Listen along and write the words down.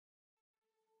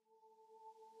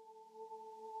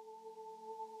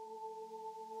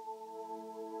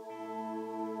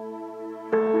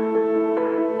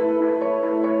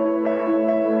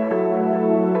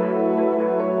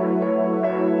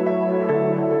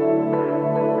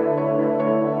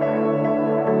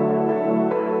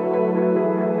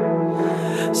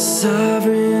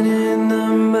Sovereign in the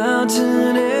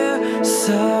mountain air,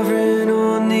 sovereign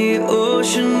on the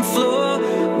ocean floor,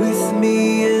 with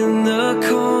me in the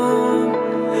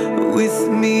calm, with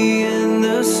me in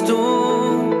the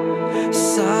storm,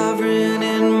 sovereign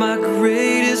in my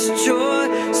greatest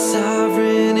joy,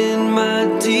 sovereign in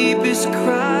my deepest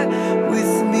cry,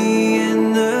 with me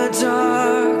in the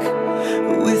dark,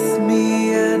 with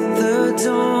me at the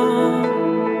dawn.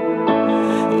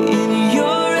 In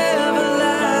your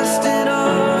everlasting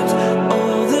arms,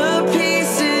 all the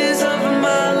pieces of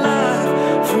my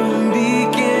life, from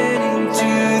beginning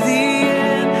to the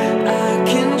end, I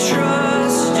can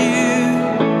trust you.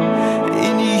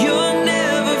 In your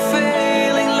never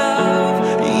failing love,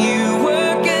 you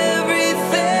work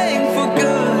everything for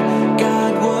good.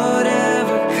 God,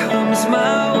 whatever comes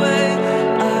my way,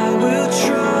 I will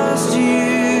trust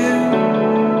you.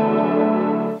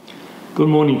 Good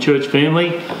morning, church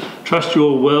family. Trust you're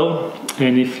all well,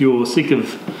 and if you're sick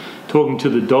of talking to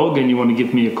the dog and you want to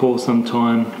give me a call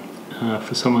sometime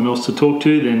for someone else to talk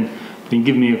to, then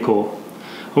give me a call.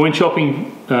 I went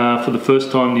shopping for the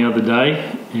first time the other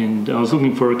day, and I was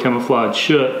looking for a camouflage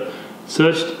shirt.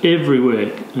 Searched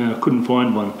everywhere, couldn't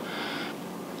find one.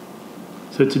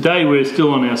 So today we're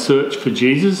still on our search for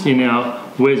Jesus in our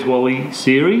Where's Wally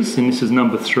series, and this is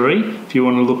number 3. If you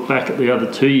want to look back at the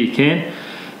other 2, you can.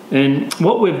 And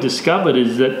what we've discovered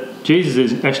is that Jesus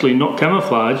is actually not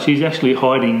camouflaged, he's actually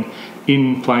hiding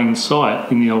in plain sight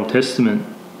in the Old Testament.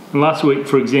 And last week,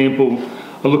 for example,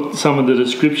 I looked at some of the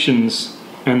descriptions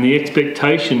and the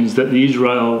expectations that the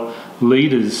Israel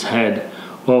leaders had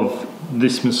of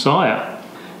this Messiah.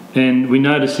 And we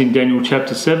noticed in Daniel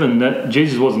chapter 7 that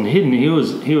Jesus wasn't hidden, he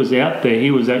was out there, he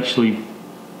was actually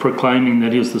proclaiming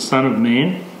that he was the Son of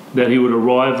Man, that he would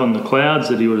arrive on the clouds,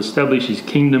 that he would establish his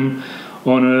kingdom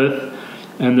on earth,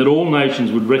 and that all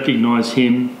nations would recognise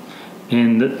him,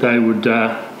 and that they would,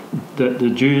 that the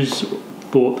Jews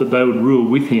thought that they would rule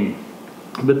with him.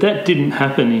 But that didn't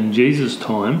happen in Jesus'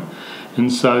 time,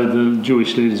 and so the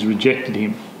Jewish leaders rejected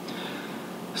him.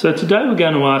 So today we're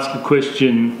going to ask a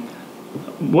question: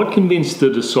 what convinced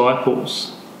the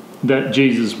disciples that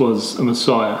Jesus was a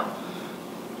Messiah?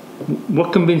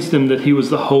 What convinced them that he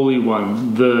was the Holy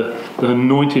One, the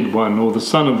Anointed One, or the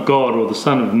Son of God, or the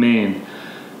Son of Man?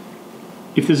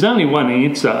 If there's only one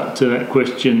answer to that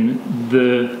question,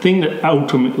 the thing that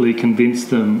ultimately convinced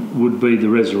them would be the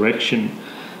resurrection,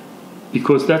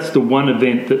 because that's the one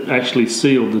event that actually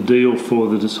sealed the deal for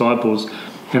the disciples,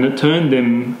 and it turned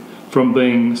them from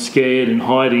being scared and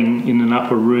hiding in an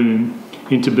upper room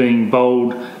into being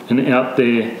bold and out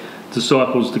there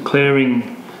disciples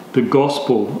declaring the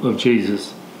gospel of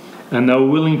Jesus, and they were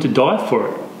willing to die for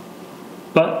it.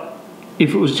 But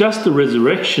if it was just the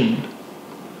resurrection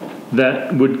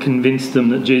that would convince them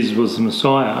that Jesus was the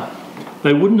Messiah,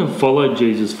 they wouldn't have followed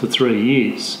Jesus for 3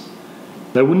 years.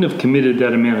 They wouldn't have committed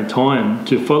that amount of time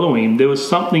to follow him. There was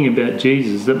something about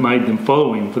Jesus that made them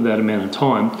follow him for that amount of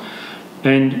time.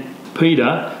 And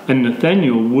Peter and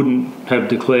Nathanael wouldn't have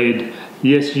declared,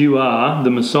 "Yes, you are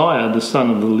the Messiah, the Son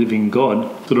of the living God,"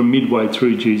 sort of midway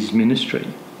through Jesus' ministry.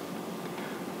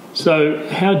 So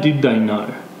how did they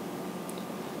know?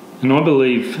 And I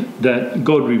believe that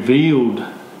God revealed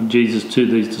Jesus to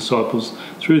these disciples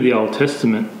through the Old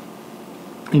Testament.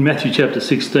 In Matthew chapter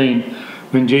 16,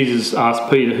 when Jesus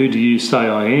asked Peter, "Who do you say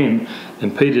I am?"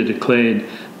 and Peter declared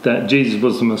that Jesus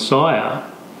was the Messiah,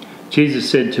 Jesus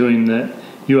said to him that,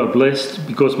 "You are blessed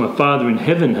because my Father in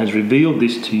heaven has revealed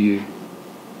this to you."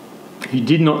 He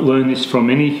did not learn this from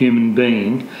any human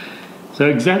being. So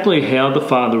exactly how the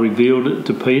Father revealed it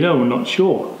to Peter, we're not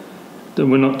sure.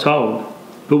 We're not told.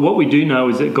 But what we do know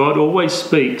is that God always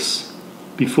speaks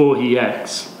before he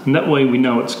acts, and that way we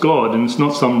know it's God and it's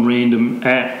not some random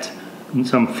act and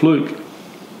some fluke.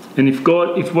 And if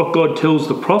what God tells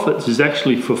the prophets is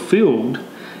actually fulfilled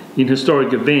in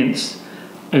historic events,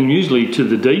 and usually to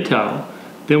the detail,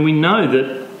 then we know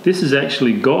that this is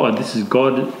actually God. This is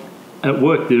God at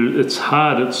work. It's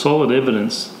hard, it's solid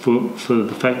evidence for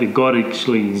the fact that God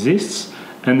actually exists,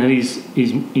 and that he's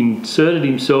inserted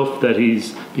himself, that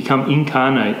he's become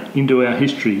incarnate into our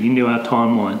history, into our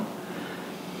timeline.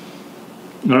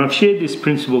 And I've shared this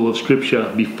principle of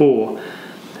Scripture before,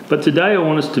 but today I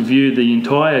want us to view the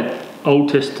entire Old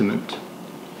Testament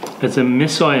as a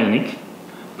messianic,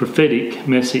 prophetic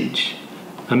message.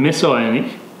 A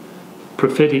messianic,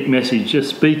 prophetic message,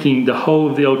 just speaking the whole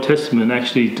of the Old Testament,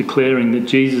 actually declaring that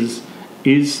Jesus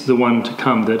is the one to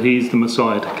come, that he is the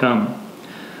Messiah to come.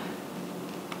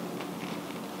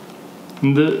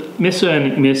 And the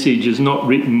messianic message is not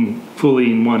written fully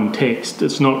in one text.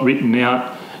 It's not written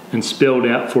out and spelled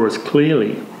out for us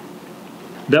clearly.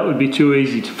 that would be too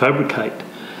easy to fabricate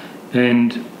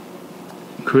and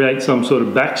create some sort of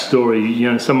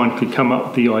backstory. Someone could come up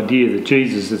with the idea that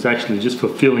Jesus is actually just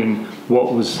fulfilling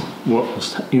what was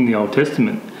in the Old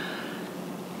Testament.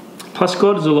 Plus,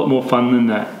 God is a lot more fun than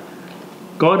that.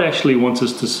 God actually wants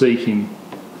us to seek him.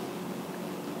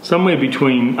 Somewhere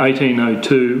between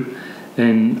 1802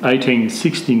 and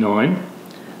 1869,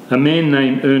 a man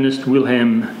named Ernest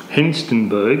Wilhelm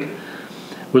Hengstenberg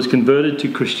was converted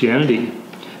to Christianity,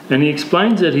 and he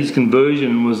explains that his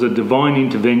conversion was a divine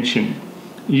intervention.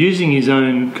 Using his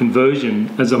own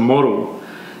conversion as a model,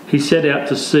 he set out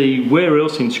to see where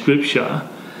else in Scripture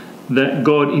that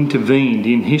God intervened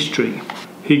in history.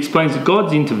 He explains that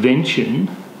God's intervention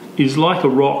is like a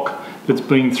rock that's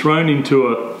being thrown into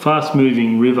a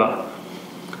fast-moving river.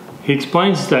 He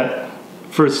explains that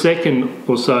for a second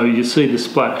or so you see the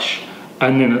splash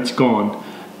and then it's gone.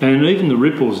 And even the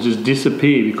ripples just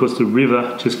disappear because the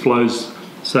river just flows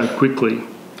so quickly.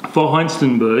 For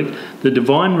Hengstenberg, the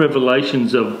divine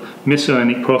revelations of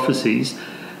messianic prophecies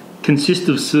consist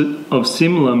of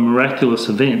similar miraculous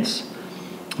events.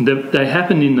 They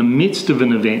happen in the midst of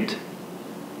an event,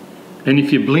 and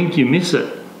if you blink, you miss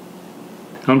it.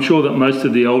 I'm sure that most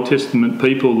of the Old Testament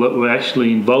people that were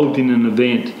actually involved in an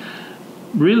event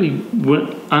really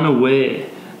weren't unaware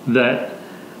that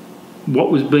what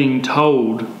was being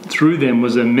told through them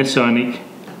was a messianic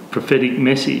prophetic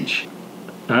message.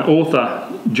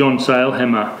 Author John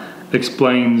Sailhammer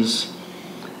explains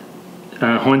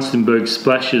Hengstenberg's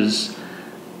splashes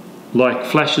like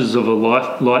flashes of a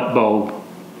light bulb.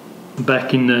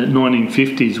 Back in the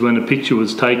 1950s, when a picture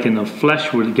was taken, a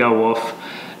flash would go off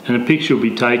and a picture would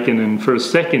be taken, and for a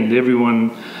second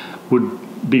everyone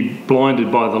would be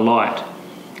blinded by the light,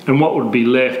 and what would be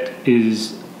left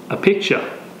is a picture.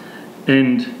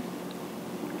 And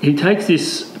he takes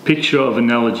this picture of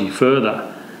analogy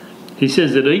further. He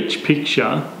says that each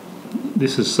picture,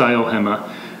 this is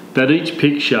Sailhammer, that each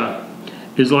picture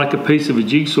is like a piece of a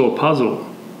jigsaw puzzle.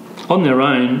 On their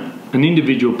own, an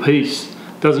individual piece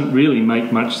doesn't really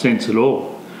make much sense at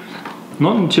all.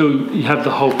 Not until you have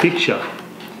the whole picture.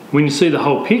 When you see the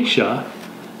whole picture,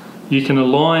 you can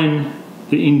align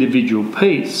the individual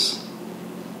piece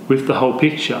with the whole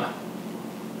picture,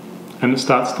 and it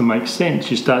starts to make sense.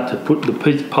 You start to put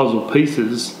the puzzle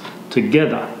pieces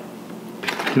together.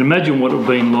 You can imagine what it would have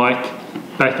been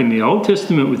like back in the Old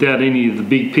Testament without any of the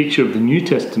big picture of the New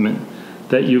Testament,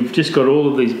 that you've just got all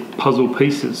of these puzzle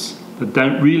pieces that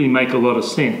don't really make a lot of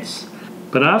sense.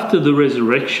 But after the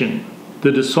resurrection,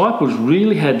 the disciples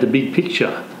really had the big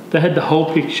picture. They had the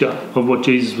whole picture of what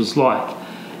Jesus was like.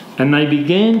 And they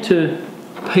began to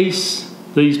piece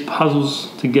these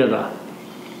puzzles together.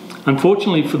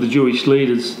 Unfortunately for the Jewish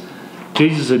leaders,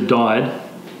 Jesus had died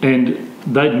and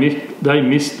they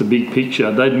missed the big picture.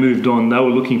 They'd moved on. They were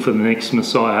looking for the next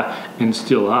Messiah and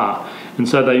still are. And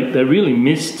so they really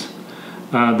missed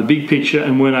the big picture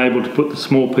and weren't able to put the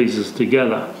small pieces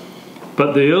together.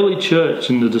 But the early church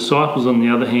and the disciples, on the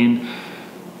other hand,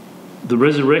 the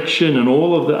resurrection and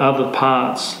all of the other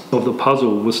parts of the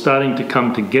puzzle were starting to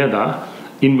come together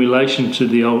in relation to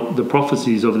the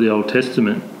prophecies of the Old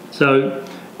Testament. So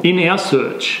in our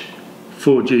search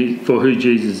for who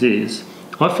Jesus is,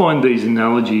 I find these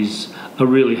analogies a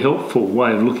really helpful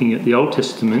way of looking at the Old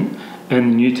Testament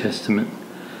and the New Testament.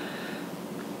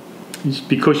 It's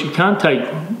because you can't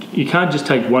just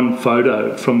take one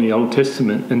photo from the Old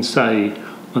Testament and say,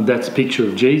 oh, that's a picture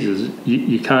of Jesus.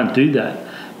 You can't do that.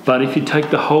 But if you take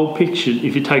the whole picture,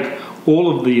 if you take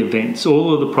all of the events,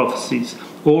 all of the prophecies,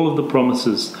 all of the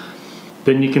promises,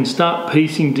 then you can start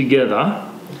piecing together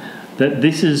that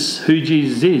this is who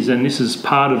Jesus is, and this is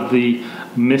part of the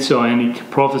messianic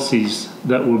prophecies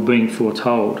that were being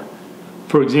foretold.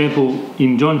 For example,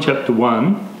 in John chapter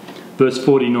 1, verse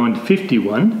 49 to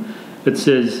 51, it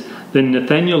says, "Then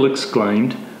Nathanael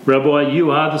exclaimed, 'Rabbi,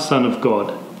 you are the Son of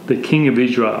God, the King of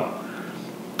Israel.'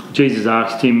 Jesus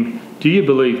asked him, 'Do you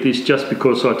believe this just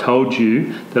because I told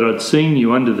you that I'd seen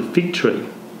you under the fig tree?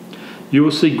 You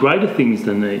will see greater things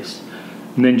than these.'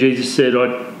 And then Jesus said,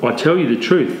 I tell you the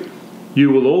truth.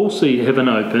 You will all see heaven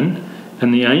open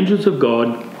and the angels of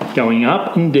God going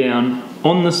up and down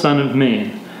on the Son of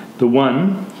Man, the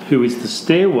one who is the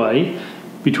stairway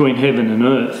between heaven and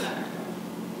earth."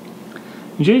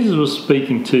 Jesus was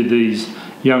speaking to these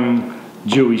young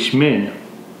Jewish men,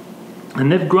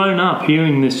 and they've grown up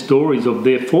hearing the stories of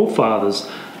their forefathers,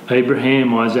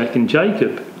 Abraham, Isaac and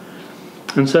Jacob.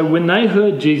 And so when they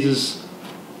heard Jesus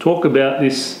talk about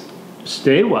this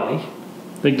stairway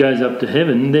that goes up to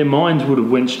heaven, their minds would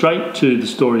have went straight to the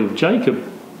story of Jacob.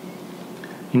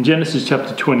 In Genesis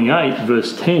chapter 28,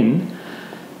 verse 10,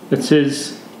 it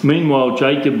says, Meanwhile,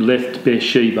 Jacob left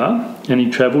Beersheba and he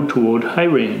travelled toward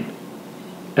Haran.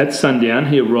 At sundown,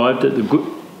 he arrived at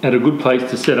a good place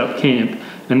to set up camp,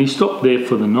 and he stopped there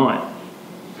for the night.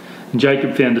 And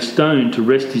Jacob found a stone to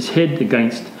rest his head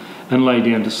against and lay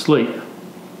down to sleep.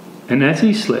 And as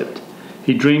he slept,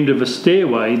 he dreamed of a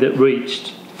stairway that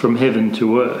reached from heaven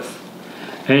to earth.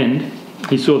 And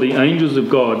he saw the angels of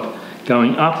God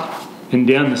going up and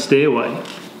down the stairway.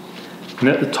 And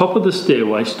at the top of the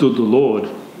stairway stood the Lord.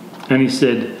 And he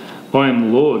said, I am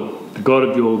the Lord, the God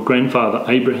of your grandfather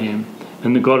Abraham,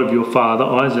 and the God of your father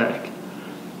Isaac.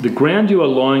 The ground you are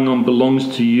lying on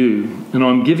belongs to you, and I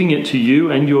am giving it to you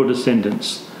and your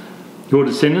descendants. Your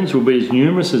descendants will be as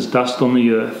numerous as dust on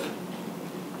the earth.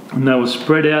 And they will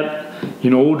spread out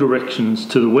in all directions,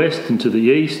 to the west and to the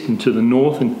east and to the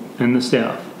north and the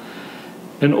south.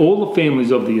 And all the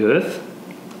families of the earth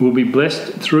will be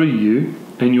blessed through you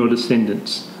and your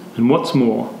descendants. And what's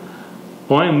more,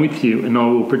 I am with you, and I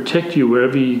will protect you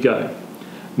wherever you go.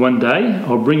 One day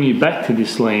I'll bring you back to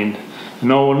this land,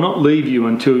 and I will not leave you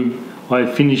until I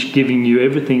have finished giving you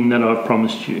everything that I've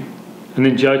promised you. And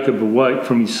then Jacob awoke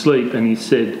from his sleep, and he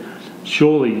said,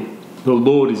 Surely the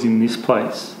Lord is in this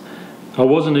place. I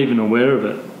wasn't even aware of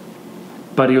it.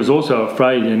 But he was also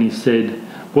afraid, and he said,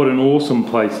 What an awesome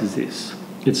place is this!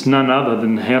 It's none other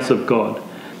than the house of God,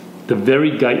 the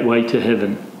very gateway to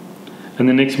heaven. And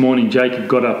the next morning Jacob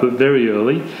got up very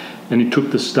early, and he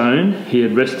took the stone he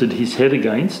had rested his head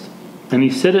against, and he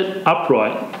set it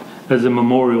upright as a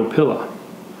memorial pillar.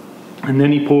 And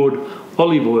then he poured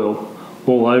olive oil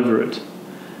all over it.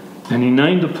 And he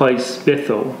named the place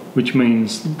Bethel, which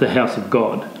means the house of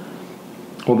God,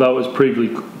 although it was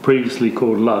previously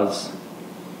called Luz.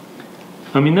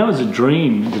 I mean, that was a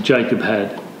dream that Jacob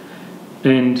had.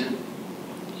 And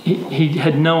he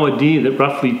had no idea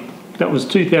that was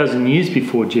 2,000 years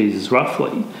before Jesus,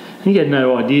 roughly. And he had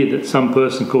no idea that some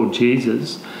person called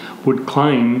Jesus would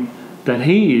claim that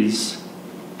he is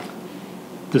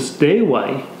the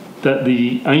stairway that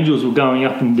the angels were going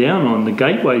up and down on, the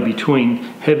gateway between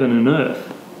heaven and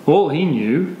earth. All he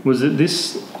knew was that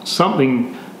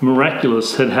something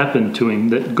miraculous had happened to him,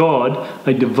 that God,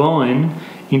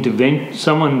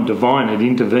 someone divine had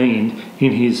intervened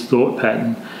in his thought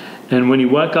pattern. And when he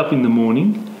woke up in the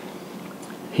morning,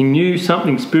 he knew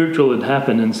something spiritual had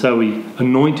happened, and so he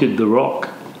anointed the rock.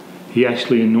 He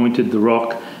actually anointed the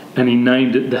rock, and he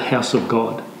named it the house of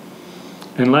God.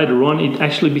 And later on, it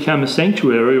actually became a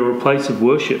sanctuary or a place of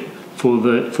worship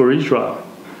for Israel.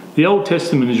 The Old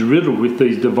Testament is riddled with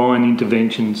these divine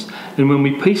interventions, and when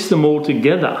we piece them all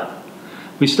together,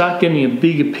 we start getting a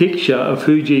bigger picture of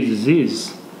who Jesus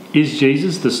is. Is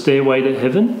Jesus the stairway to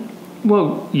heaven?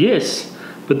 Well, yes,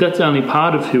 but that's only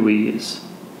part of who he is.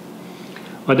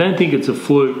 I don't think it's a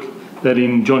fluke that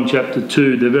in John chapter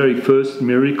 2, the very first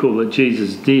miracle that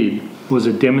Jesus did was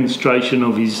a demonstration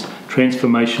of his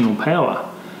transformational power.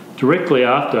 Directly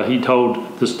after he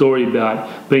told the story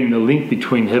about being the link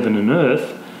between heaven and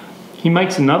earth, he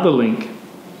makes another link.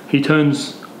 He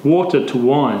turns water to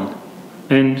wine.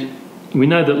 And we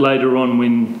know that later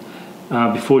on,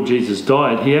 before Jesus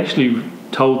died, he actually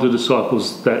told the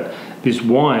disciples that this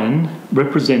wine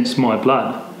represents my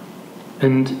blood.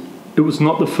 And it was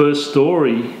not the first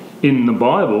story in the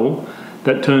Bible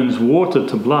that turns water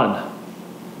to blood.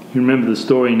 You remember the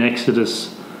story in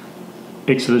Exodus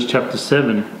chapter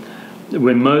 7,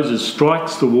 when Moses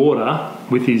strikes the water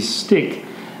with his stick,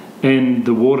 and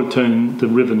the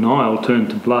river Nile turned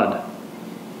to blood.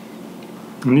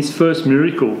 In this first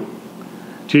miracle,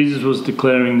 Jesus was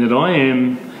declaring that I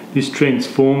am this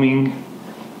transforming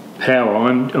power.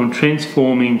 I'm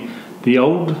transforming the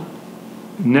old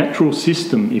natural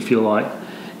system, if you like,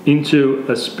 into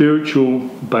a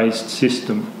spiritual-based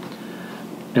system.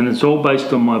 And it's all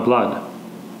based on my blood.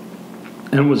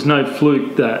 And it was no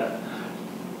fluke that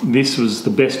this was the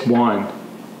best wine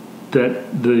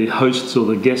that the hosts or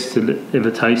the guests had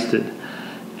ever tasted.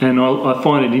 And I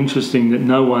find it interesting that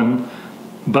no one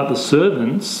but the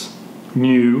servants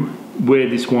knew where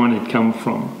this wine had come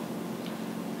from.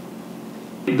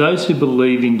 Those who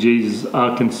believe in Jesus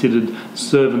are considered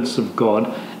servants of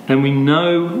God, and we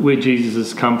know where Jesus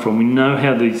has come from. We know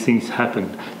how these things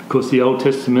happened because the Old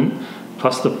Testament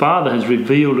plus the Father has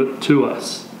revealed it to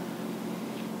us.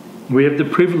 We have the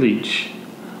privilege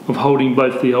of holding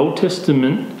both the Old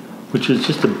Testament, which is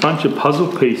just a bunch of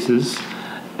puzzle pieces,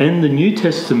 and the New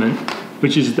Testament,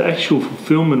 which is the actual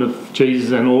fulfillment of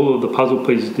Jesus and all of the puzzle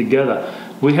pieces together.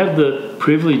 We have the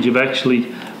privilege of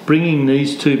actually bringing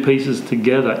these two pieces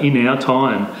together in our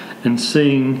time and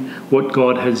seeing what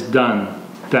God has done,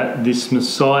 that this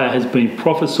Messiah has been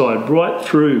prophesied right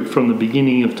through from the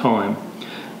beginning of time.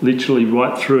 literally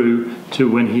right through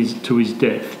to his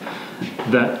death,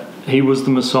 that he was the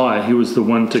Messiah, he was the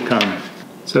one to come.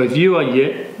 So if you are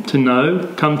yet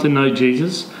to come to know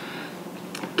Jesus,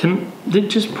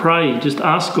 just pray, just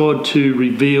ask God to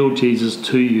reveal Jesus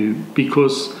to you,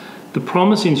 because the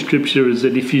promise in Scripture is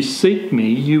that if you seek me,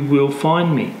 you will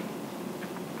find me.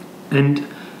 And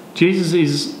Jesus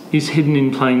is hidden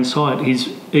in plain sight. He's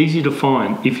easy to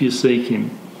find if you seek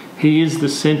him. He is the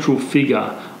central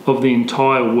figure of the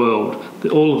entire world.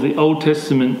 All of the Old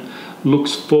Testament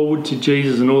looks forward to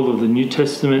Jesus, and all of the New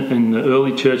Testament and the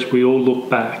early church, we all look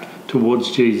back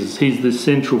towards Jesus. He's the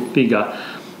central figure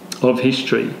of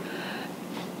history.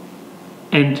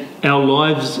 And our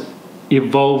lives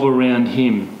evolve around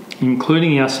him,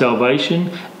 including our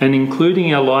salvation and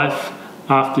including our life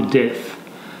after death.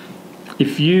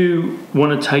 If you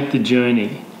want to take the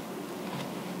journey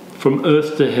from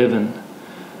earth to heaven,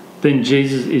 then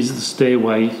Jesus is the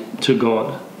stairway to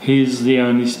God. He is the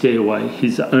only stairway.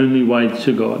 He's the only way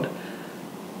to God.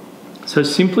 So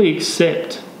simply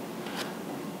accept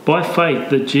by faith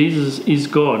that Jesus is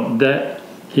God, that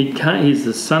he's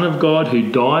the Son of God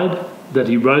who died, that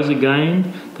he rose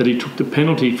again, that he took the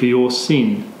penalty for your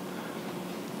sin.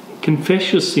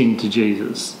 Confess your sin to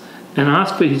Jesus and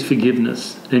ask for his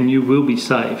forgiveness, and you will be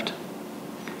saved.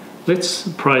 Let's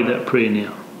pray that prayer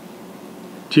now.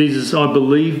 Jesus, I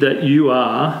believe that you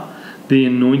are the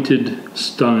anointed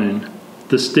stone,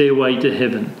 the stairway to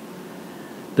heaven,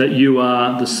 that you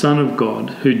are the Son of God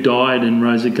who died and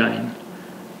rose again.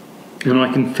 And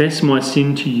I confess my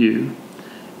sin to you,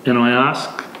 and I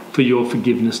ask for your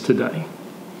forgiveness today.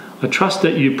 I trust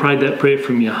that you prayed that prayer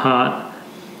from your heart,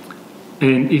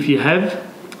 and if you have,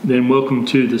 then welcome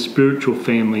to the spiritual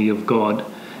family of God.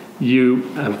 You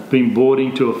have been brought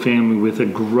into a family with a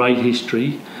great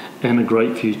history and a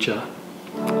great future.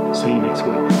 See you next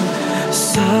week.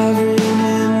 Sovereign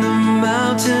in the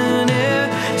mountain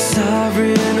air,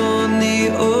 sovereign on the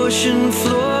ocean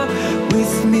floor,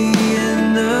 with me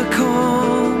in the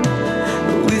calm,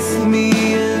 with me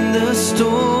in the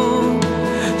storm,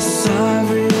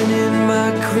 sovereign in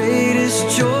my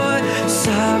greatest joy,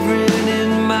 sovereign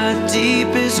in my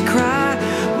deepest cry.